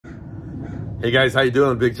Hey guys, how you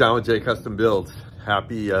doing? Big John with jcustombuilds.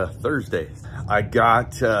 Happy Thursday. I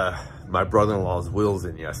got my brother-in-law's wheels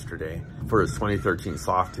in yesterday for his 2013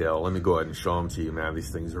 Softail. Let me go ahead and show them to you, man.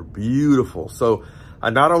 These things are beautiful. So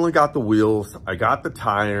I not only got the wheels, I got the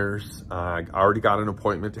tires. I already got an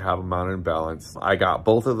appointment to have them mounted and balanced. I got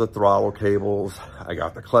both of the throttle cables. I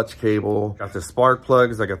got the clutch cable, got the spark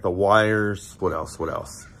plugs. I got the wires. What else?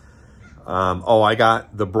 Oh, I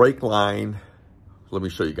got the brake line. Let me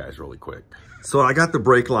show you guys really quick. So I got the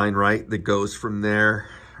brake line, right, that goes from there,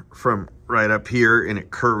 from right up here, and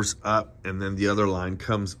it curves up, and then the other line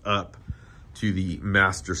comes up to the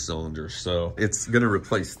master cylinder. So it's gonna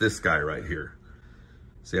replace this guy right here.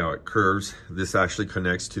 See how it curves? This actually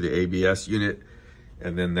connects to the ABS unit,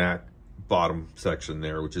 and then that bottom section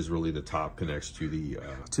there, which is really the top, connects to the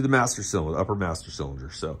master cylinder, upper master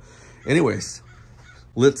cylinder. So anyways,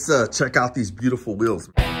 let's check out these beautiful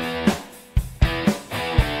wheels.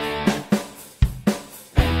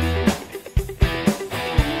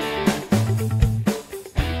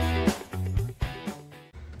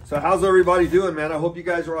 So how's everybody doing, man? I hope you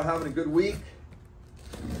guys are all having a good week.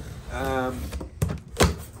 I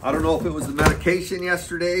don't know if it was the medication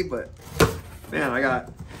yesterday, but man, I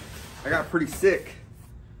got pretty sick.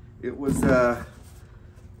 It was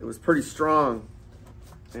pretty strong,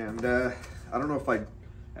 and I don't know if I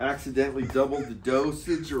accidentally doubled the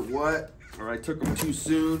dosage or what, or I took them too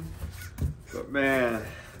soon. But man,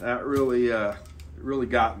 that really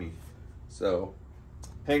got me. So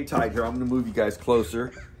hang tight here. I'm gonna move you guys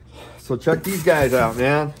closer. So check these guys out,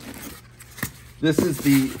 man. This is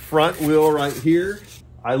the front wheel right here.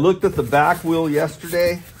 I looked at the back wheel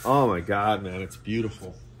yesterday. Oh my God, man, it's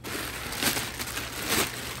beautiful.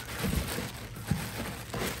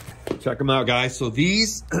 Check them out, guys. So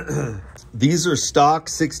these, these are stock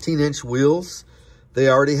 16-inch wheels. They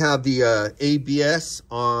already have the ABS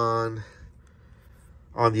on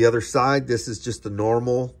the other side. This is just the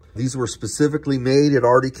normal. These were specifically made. It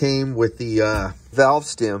already came with the valve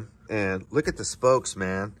stem. And look at the spokes,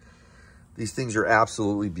 man. These things are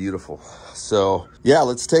absolutely beautiful. So yeah,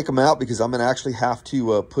 let's take them out because I'm gonna actually have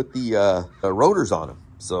to put the rotors on them.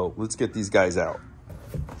 So let's get these guys out.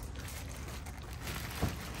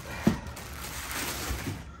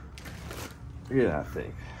 Look at that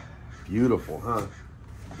thing. Beautiful, huh?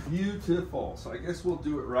 Beautiful. So I guess we'll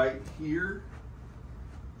do it right here.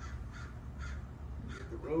 Get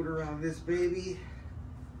the rotor on this baby.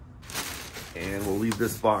 And we'll leave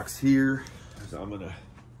this box here. So I'm gonna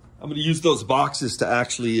use those boxes to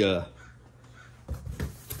actually to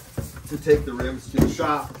take the rims to the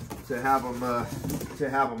shop to have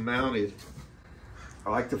them mounted. I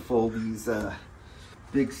like to fold these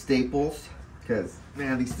big staples because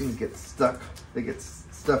man, these things get stuck.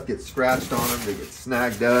 Stuff gets scratched on them. They get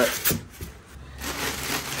snagged up.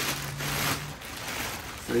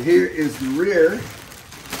 So here is the rear.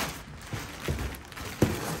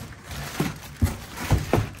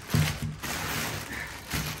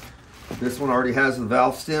 This one already has the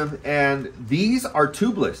valve stem, and these are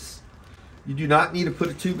tubeless. You do not need to put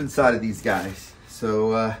a tube inside of these guys.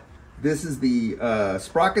 So this is the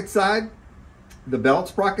sprocket side, the belt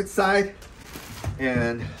sprocket side,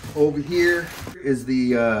 and over here is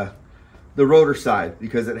the rotor side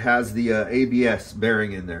because it has the ABS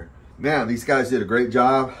bearing in there. Man, these guys did a great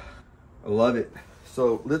job. I love it.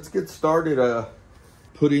 So let's get started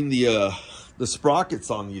putting the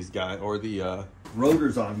sprockets on these guys, or the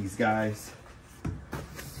rotors on these guys.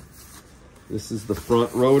 This is the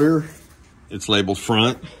front rotor. It's labeled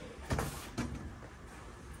front.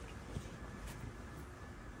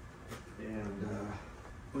 And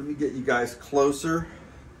let me get you guys closer.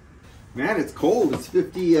 Man, it's cold. It's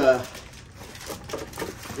 50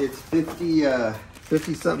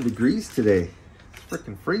 something degrees today. It's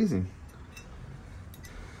freaking freezing.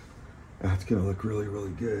 That's gonna look really,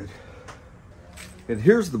 really good. And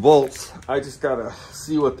here's the bolts. I just gotta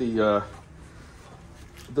see what the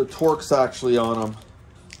torque's actually on them.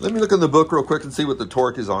 Let me look in the book real quick and see what the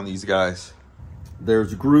torque is on these guys.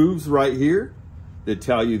 There's grooves right here that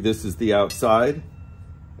tell you this is the outside,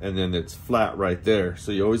 and then it's flat right there.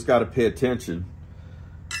 So you always gotta pay attention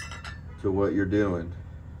to what you're doing.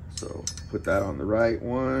 So put that on the right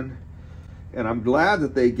one. And I'm glad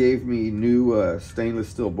that they gave me new stainless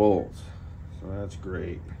steel bolts. So that's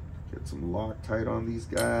great. Get some Loctite on these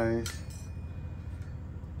guys.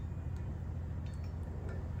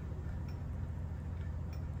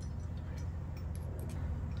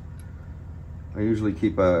 I usually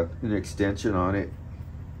keep an extension on it,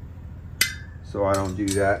 so I don't do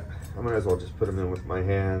that. I might as well just put them in with my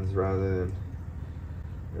hands rather than,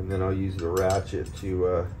 and then I'll use the ratchet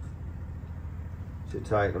to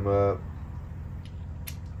tighten them up.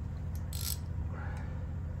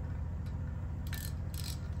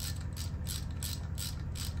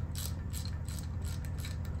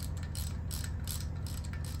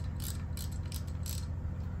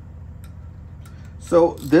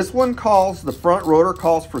 So this one calls, the front rotor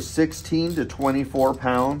calls for 16 to 24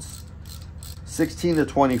 pounds. 16 to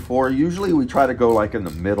 24. Usually we try to go like in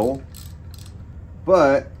the middle.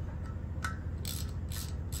 But,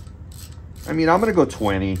 I mean, I'm going to go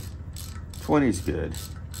 20. 20 is good.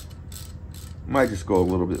 Might just go a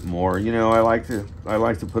little bit more. You know, I like to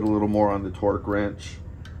put a little more on the torque wrench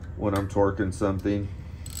when I'm torquing something.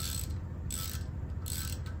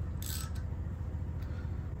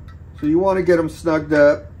 So you want to get them snugged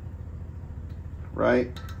up,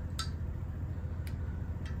 right?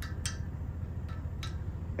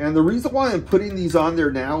 And the reason why I'm putting these on there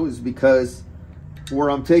now is because where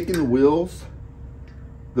I'm taking the wheels,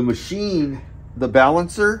 the machine, the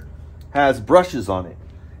balancer has brushes on it.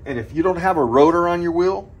 And if you don't have a rotor on your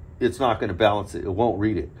wheel, it's not going to balance it. It won't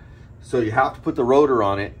read it. So you have to put the rotor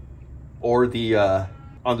on it, or the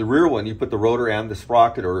on the rear one, you put the rotor and the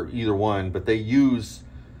sprocket, or either one, but they use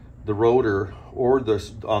the rotor or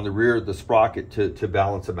on the rear the sprocket to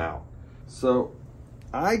balance them out. So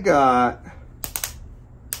I got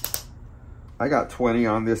 20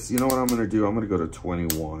 on this. You know what I'm going to do? I'm going to go to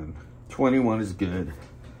 21. 21 is good.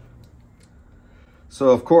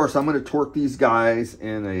 So of course I'm going to torque these guys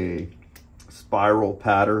in a spiral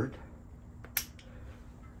pattern.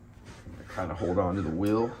 I kind of hold on to the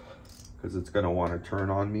wheel because it's going to want to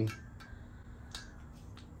turn on me.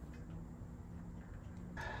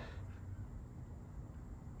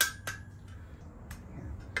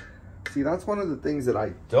 See, that's one of the things that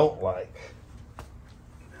I don't like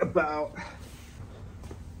about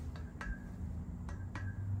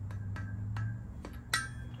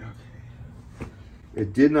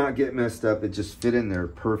it did not get messed up. It just fit in there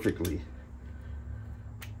perfectly.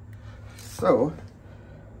 So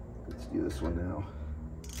let's do this one now.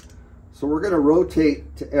 So we're going to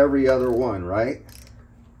rotate to every other one, right?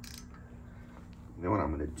 You know what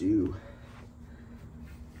I'm going to do?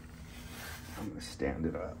 I'm going to stand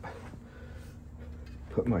it up.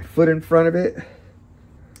 Put my foot in front of it.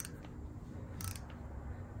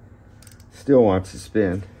 Still wants to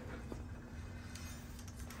spin.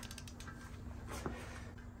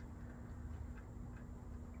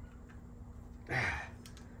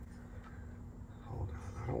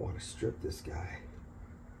 Strip this guy.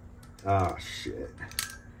 Ah, shit.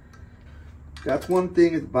 That's one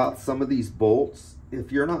thing about some of these bolts.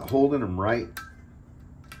 If you're not holding them right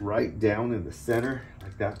down in the center,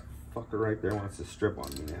 like that fucker right there wants to strip on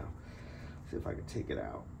me now. See if I can take it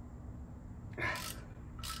out.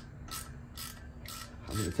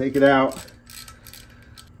 I'm gonna take it out.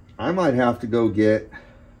 I might have to go get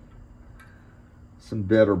some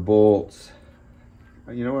better bolts.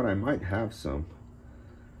 You know what? I might have some.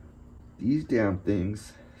 These damn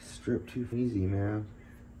things strip too easy, man.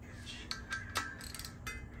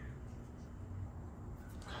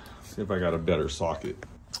 See if I got a better socket.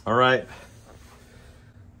 All right.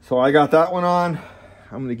 So I got that one on.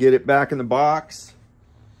 I'm gonna get it back in the box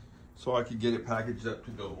so I can get it packaged up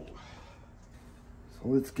to go. So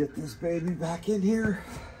let's get this baby back in here.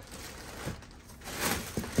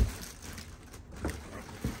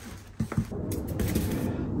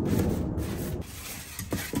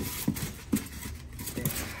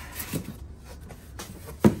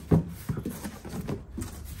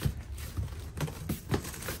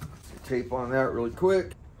 Tape on that really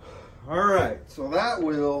quick. All right, so that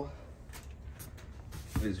wheel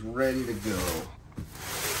is ready to go.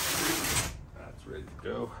 That's ready to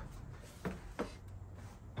go.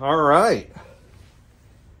 All right,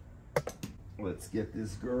 let's get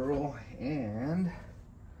this girl. And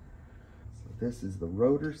so this is the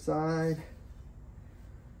rotor side.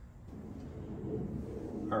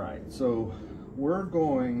 All right, so we're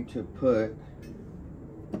going to put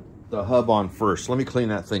the hub on first. Let me clean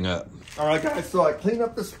that thing up. All right, guys, so I cleaned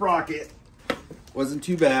up the sprocket. Wasn't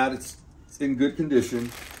too bad. It's in good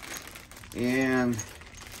condition. And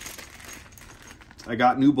I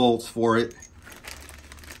got new bolts for it.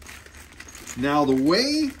 Now the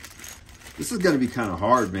way, this is gonna be kind of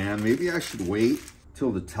hard, man. Maybe I should wait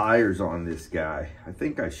till the tire's on this guy. I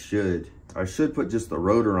think I should. I should put just the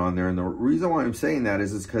rotor on there. And the reason why I'm saying that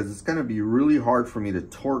is because it's gonna be really hard for me to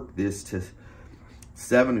torque this to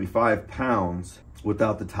 75 pounds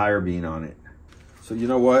without the tire being on it. So you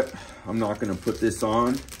know what? I'm not gonna put this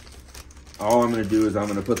on. All I'm gonna do is I'm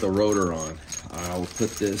gonna put the rotor on. I'll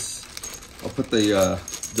put the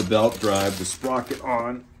belt drive, the sprocket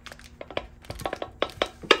on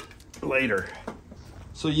later.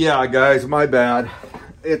 So yeah, guys, my bad.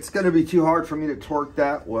 It's gonna be too hard for me to torque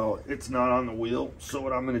that. Well, it's not on the wheel. So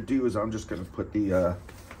what I'm gonna do is I'm just gonna put the,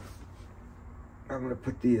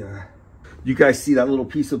 you guys see that little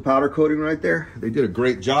piece of powder coating right there? They did a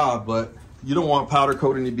great job, but You don't want powder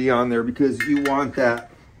coating to be on there because you want that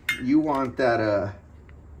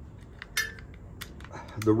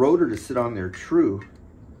the rotor to sit on there true.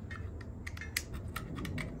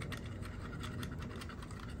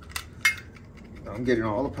 I'm getting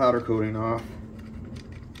all the powder coating off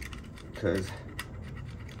because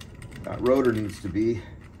that rotor needs to be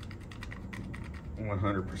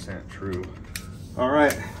 100% true. All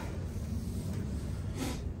right.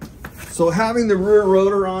 So having the rear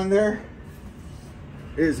rotor on there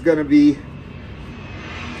is going to be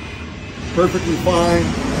perfectly fine.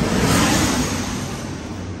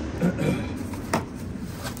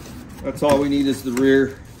 That's all we need is the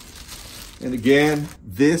rear. And again,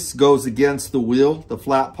 this goes against the wheel, the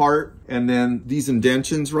flat part, and then these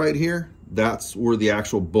indentions right here, that's where the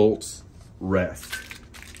actual bolts rest.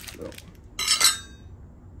 So.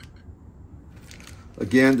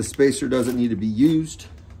 Again, the spacer doesn't need to be used.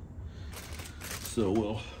 So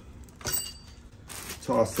we'll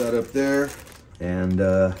toss that up there. And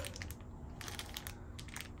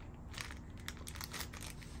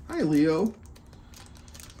hi, Leo.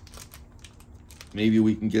 Maybe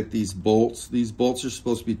we can get these bolts. These bolts are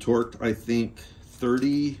supposed to be torqued, I think,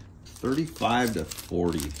 35 to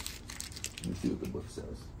 40. Let me see what the book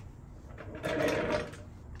says.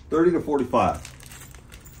 30 to 45.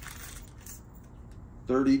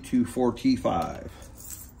 30 to 45.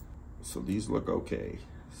 So these look okay.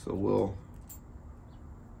 So we'll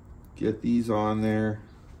get these on there.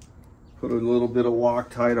 Put a little bit of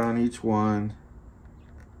Loctite on each one.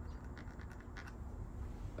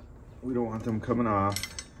 We don't want them coming off.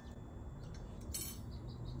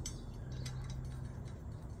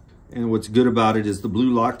 And what's good about it is the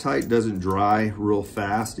blue Loctite doesn't dry real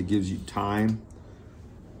fast. It gives you time,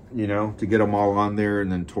 you know, to get them all on there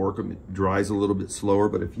and then torque them. It dries a little bit slower,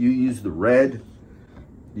 but if you use the red,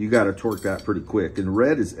 you got to torque that pretty quick. And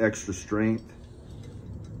red is extra strength.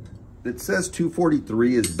 It says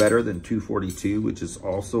 243 is better than 242, which is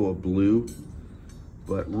also a blue.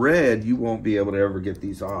 But red, you won't be able to ever get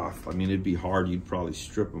these off. I mean, it'd be hard. You'd probably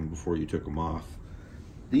strip them before you took them off.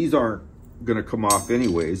 These aren't going to come off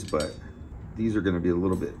anyways, but these are going to be a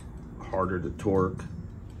little bit harder to torque.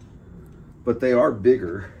 But they are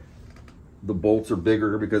bigger. The bolts are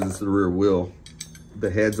bigger because it's the rear wheel. The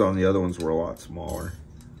heads on the other ones were a lot smaller.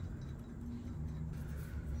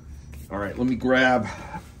 All right, let me grab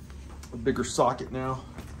a bigger socket now.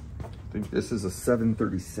 I think this is a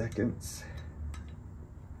 7/32.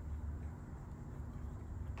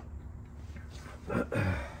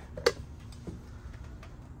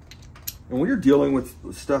 And when you're dealing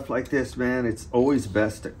with stuff like this, man, it's always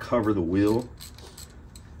best to cover the wheel.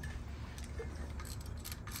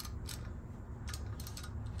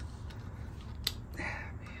 Man,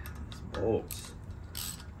 these bolts.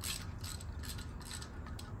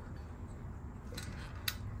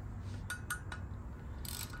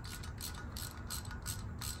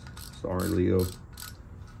 Sorry, Leo.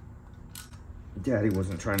 Daddy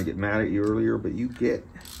wasn't trying to get mad at you earlier, but you're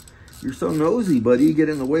so nosy, buddy. You get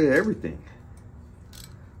in the way of everything.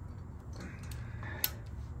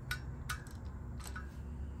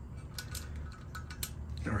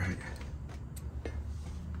 All right.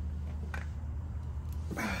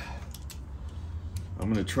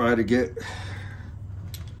 I'm gonna try to get,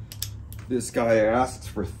 this guy asks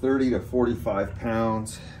for 30 to 45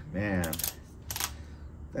 pounds. Man,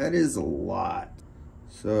 that is a lot.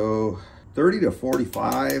 So 30 to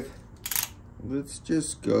 45, let's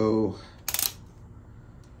just go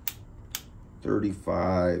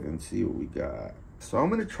 35 and see what we got. So I'm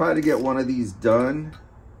gonna try to get one of these done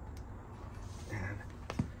and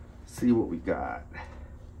see what we got.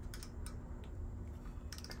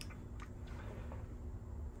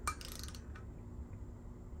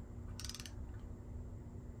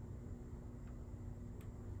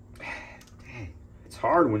 It's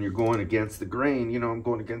hard when you're going against the grain. You know, I'm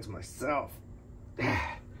going against myself.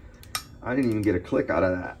 I didn't even get a click out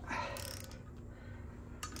of that.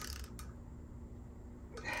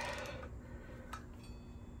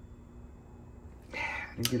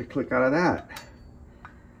 I didn't get a click out of that.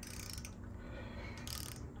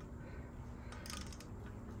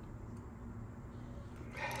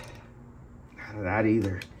 Out of that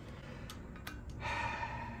either.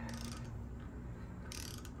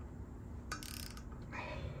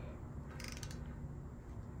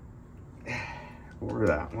 Or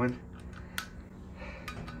that one.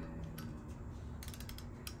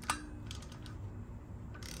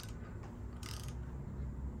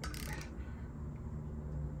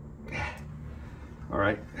 All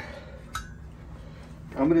right.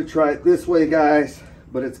 I'm gonna try it this way, guys,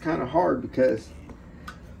 but it's kind of hard because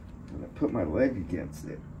I'm gonna put my leg against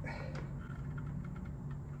it.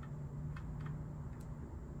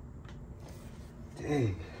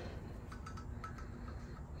 Dang.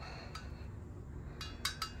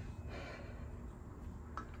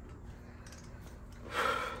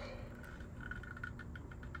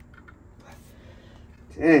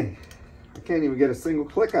 Dang, I can't even get a single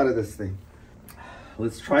click out of this thing.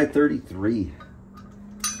 Let's try 33.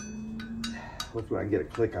 Hopefully I can get a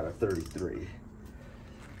click out of 33.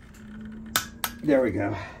 There we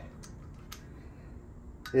go.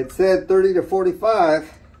 It said 30 to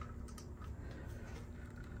 45.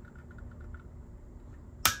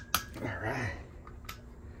 All right.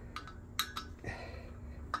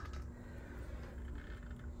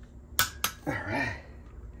 All right.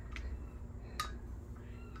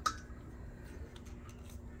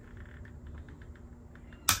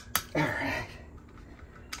 All right.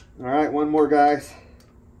 All right, one more, guys.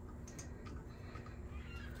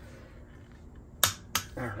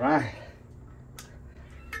 All right.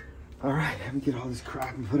 All right, let me get all this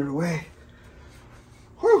crap and put it away.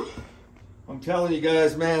 Whew. I'm telling you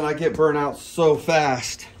guys, man, I get burnt out so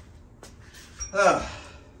fast.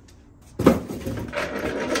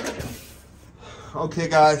 Okay,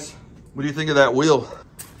 guys, what do you think of that wheel?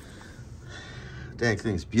 Dang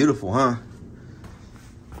thing's beautiful, huh?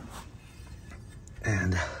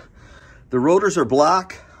 And the rotors are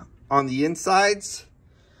black on the insides.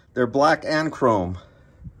 They're black and chrome.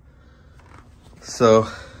 So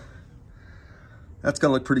that's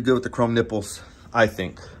gonna look pretty good with the chrome nipples, I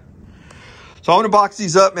think. So I'm gonna box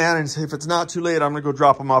these up, man, and if it's not too late, I'm gonna go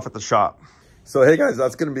drop them off at the shop. So hey guys,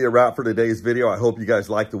 that's gonna be a wrap for today's video. I hope you guys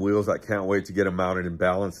like the wheels. I can't wait to get them mounted and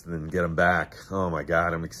balanced and then get them back. Oh my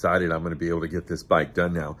God, I'm excited. I'm gonna be able to get this bike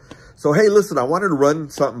done now. So hey, listen, I wanted to run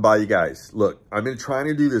something by you guys. Look, I've been trying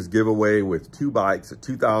to do this giveaway with two bikes, a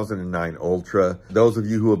 2009 Ultra. Those of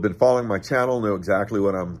you who have been following my channel know exactly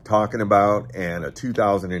what I'm talking about. And a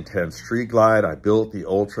 2010 Street Glide. I built the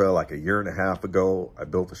Ultra like a year and a half ago. I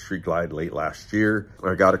built the Street Glide late last year.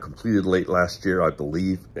 I got it completed late last year, I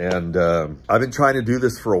believe. And I've been trying to do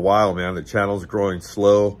this for a while, man. The channel's growing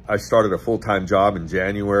slow. I started a full-time job in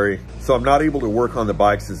January, so I'm not able to work on the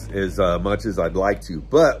bikes as much as I'd like to.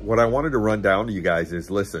 But what I wanted to run down to you guys is,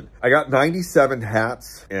 listen, I got 97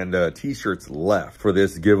 hats and t-shirts left for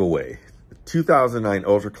this giveaway. 2009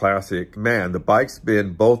 Ultra Classic, man, the bike's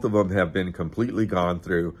been, both of them have been completely gone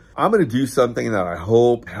through. I'm going to do something that I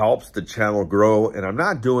hope helps the channel grow, and I'm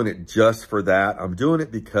not doing it just for that. I'm doing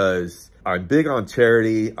it because I'm big on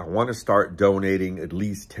charity. I want to start donating at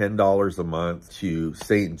least $10 a month to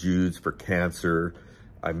St. Jude's for cancer.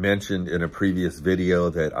 I mentioned in a previous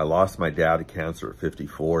video that I lost my dad to cancer at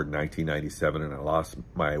 54 in 1997, and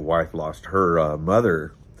my wife lost her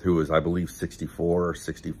mother, who was, I believe, 64 or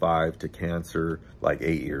 65 to cancer like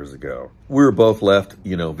 8 years ago. We were both left,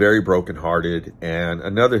 you know, very brokenhearted. And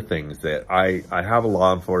another thing is that I have a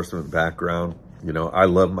law enforcement background. You know, I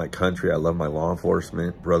love my country. I love my law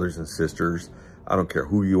enforcement brothers and sisters. I don't care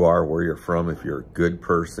who you are, where you're from, if you're a good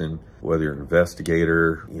person, whether you're an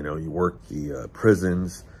investigator, you know, you work the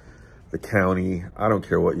prisons, the county, I don't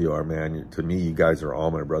care what you are, man. To me, you guys are all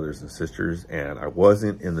my brothers and sisters. And I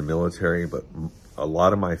wasn't in the military, but a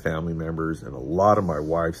lot of my family members and a lot of my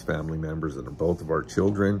wife's family members and both of our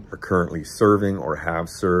children are currently serving or have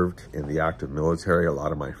served in the active military, a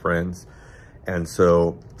lot of my friends. And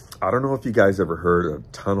so I don't know if you guys ever heard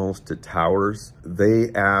of Tunnels to Towers.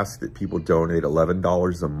 They ask that people donate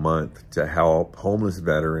 $11 a month to help homeless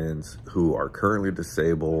veterans who are currently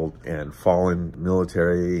disabled and fallen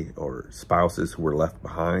military, or spouses who were left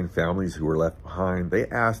behind, families who were left behind. They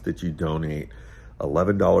ask that you donate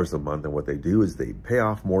 $11 a month, and what they do is they pay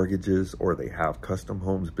off mortgages, or they have custom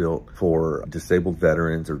homes built for disabled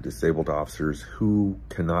veterans or disabled officers who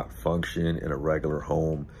cannot function in a regular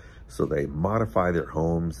home. So they modify their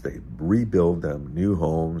homes, they rebuild them, new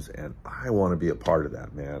homes, and I want to be a part of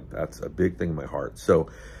that, man. That's a big thing in my heart. So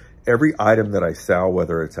every item that I sell,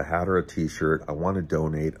 whether it's a hat or a t-shirt, I want to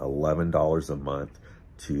donate $11 a month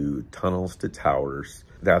to Tunnels to Towers.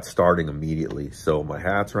 That's starting immediately. So my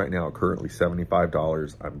hats right now are currently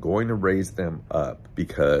 $75. I'm going to raise them up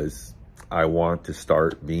because I want to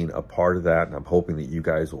start being a part of that, and I'm hoping that you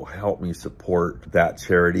guys will help me support that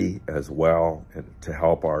charity as well, and to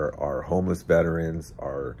help our homeless veterans,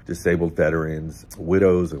 our disabled veterans,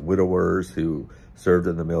 widows and widowers who served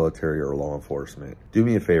in the military or law enforcement. Do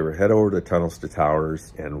me a favor, head over to Tunnels to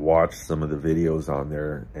Towers and watch some of the videos on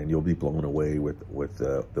there, and you'll be blown away with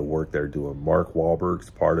the work they're doing. Mark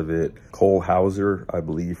Wahlberg's part of it. Cole Hauser, I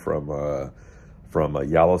believe, from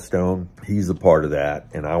Yellowstone, he's a part of that,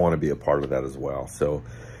 and I want to be a part of that as well. So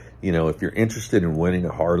You know, if you're interested in winning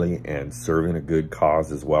a Harley and serving a good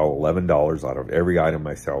cause as well, $11 out of every item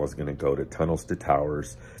I sell is going to go to Tunnels to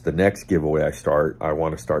Towers. The next giveaway I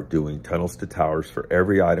want to start doing Tunnels to Towers for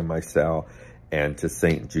every item I sell, and to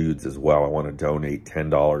St. Jude's as well. I want to donate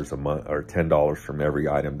 $10 a month, or $10 from every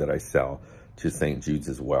item that I sell to St. Jude's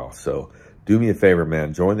as well. So do me a favor,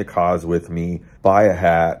 man, join the cause with me. Buy a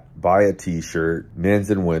hat, buy a t-shirt, men's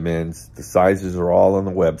and women's. The sizes are all on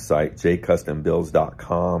the website,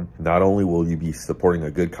 jcustombuilds.com. Not only will you be supporting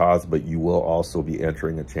a good cause, but you will also be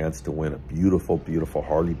entering a chance to win a beautiful, beautiful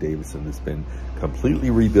Harley Davidson that's been completely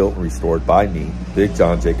rebuilt and restored by me, Big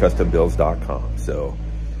John, jcustombuilds.com. So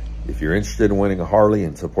if you're interested in winning a Harley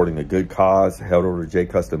and supporting a good cause, head over to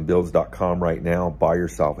jcustombuilds.com right now. Buy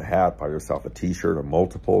yourself a hat, buy yourself a t-shirt, or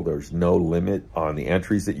multiple. There's no limit on the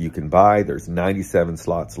entries that you can buy. There's 97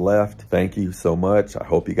 slots left. Thank you so much. I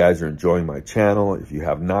hope you guys are enjoying my channel. If you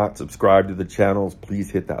have not subscribed to the channels,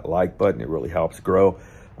 please hit that like button. It really helps grow.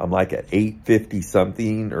 I'm like at 850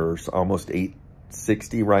 something, or almost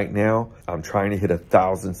 860 right now. I'm trying to hit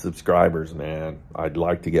 1,000 subscribers, man. I'd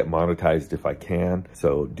like to get monetized if I can.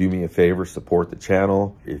 So do me a favor, support the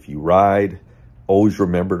channel. If you ride, always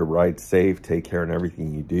remember to ride safe. Take care in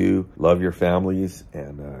everything you do. Love your families,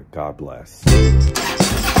 and God bless.